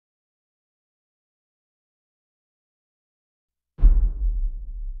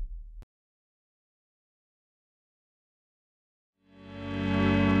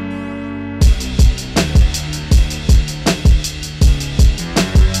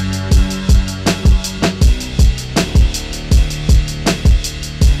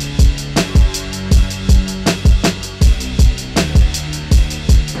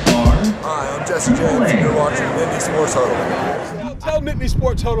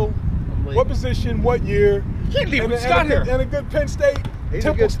Sports Huddle. What position, what year? Can't leave him, Scott here. And a good Penn State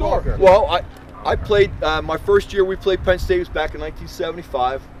Temple story. Well, I played, my first year we played Penn State was back in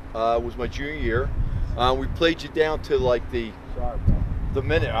 1975. Was my junior year. We played you down to like the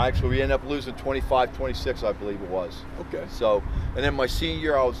minute. Actually, we ended up losing 25-26, I believe it was. Okay. So, and then my senior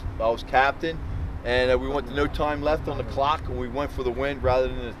year, I was captain, and we went to no time left on the clock, and we went for the win rather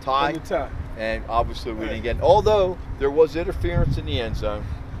than the tie. And obviously, we didn't get. Although there was interference in the end zone,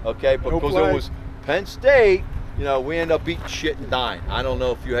 okay, because it was Penn State. You know, we end up beating shit and dying. I don't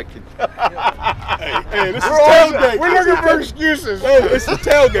know if you had. Hey, this is tailgate. We're looking for excuses. Hey, it's a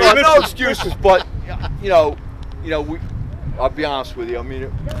tailgate. No excuses, but you know, we. I'll be honest with you. I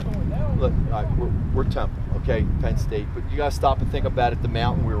mean, look, we're Temple, okay, Penn State, but you got to stop and think about it. The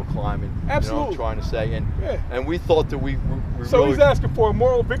mountain we were climbing. Absolutely. You know what I'm trying to say, and we thought that we so really, he's asking for a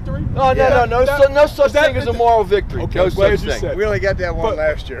moral victory? No, no such thing as a moral victory. Okay, no such thing. said. We only got that one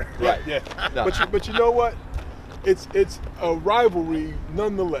last year. Right. Yeah. No. But you know what? It's a rivalry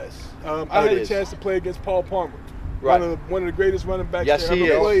nonetheless. I had a chance to play against Paul Palmer, one of the greatest running backs yes, ever he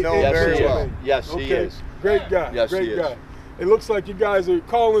is. played. Yes, he is. Great guy. Yes, great he guy. is. It looks like you guys are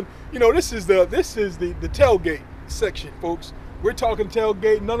calling. You know, this is the tailgate section, folks. We're talking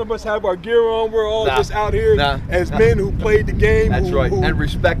tailgate. None of us have our gear on. We're all just out here as men who played the game. That's right. And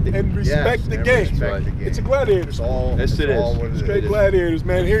respect it. And respect the game. It's a gladiator. Yes, it is. Straight gladiators,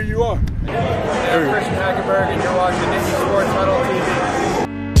 man. Here you are. I'm Christian Hackenberg, and you're watching NittanySports Huddle TV.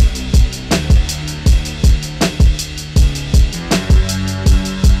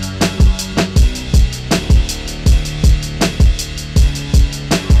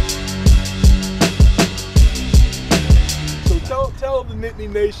 Tell the Nittany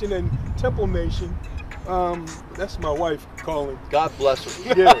Nation and Temple Nation, that's my wife calling. God bless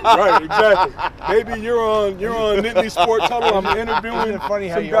her. Yeah, right, exactly. Baby, you're on NittanySports Huddle. I'm interviewing Isn't it funny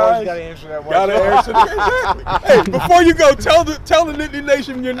how some you guys. always gotta answer that one? Gotta answer that. Exactly. Hey, before you go, tell the Nittany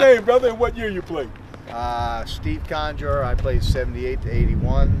Nation your name, brother, and what year you played. Steve Conjure. I played 78 to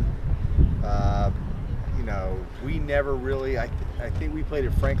 81. You know, we never really. I think we played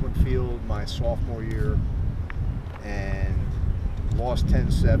at Franklin Field my sophomore year, and lost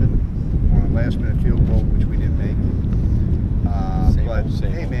 10-7 on a last-minute field goal, which we didn't make. But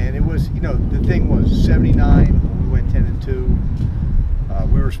hey, man, it was, you know, the thing was 79 when we went 10-2.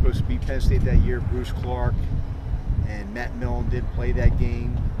 We were supposed to beat Penn State that year. Bruce Clark and Matt Millen didn't play that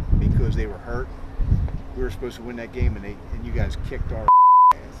game because they were hurt. We were supposed to win that game, and you guys kicked our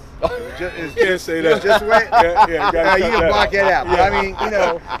ass. Can't say that. Just wait. You can block that out. But I mean, you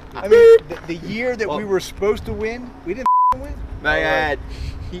know, the year that we were supposed to win, we didn't win. May I add,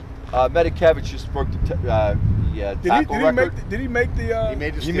 Medikevich just broke the tackle record. Did he make the? He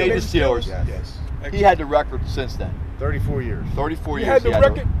made the Steelers. Yes. He had the record since then. 34 years. 34 You years. had the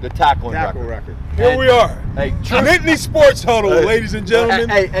record? The tackling record. Here we are. Hey, NittanySports Huddle, ladies and gentlemen.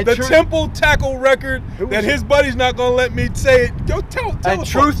 The Temple tackle record that his buddy's not going to let me say it. Go tell and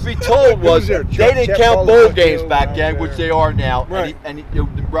truth be told was they didn't count bowl games back then, which they are now, right. and the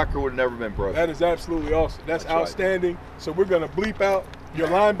record would have never been broken. That is absolutely awesome. That's outstanding. Right. So we're going to bleep out your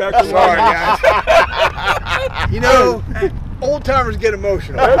linebacker. Sorry, guys. You know, old timers get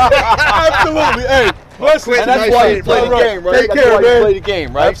emotional. Absolutely. Hey, listen. And that's why you play the game, right? Take care, man. Play the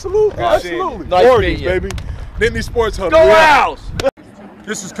game, right? Absolutely. Absolutely. Nice Gorgeous, baby. NittanySports Huddle. Go Owls!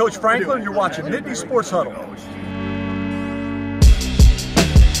 This is Coach Franklin. You're watching NittanySports Huddle.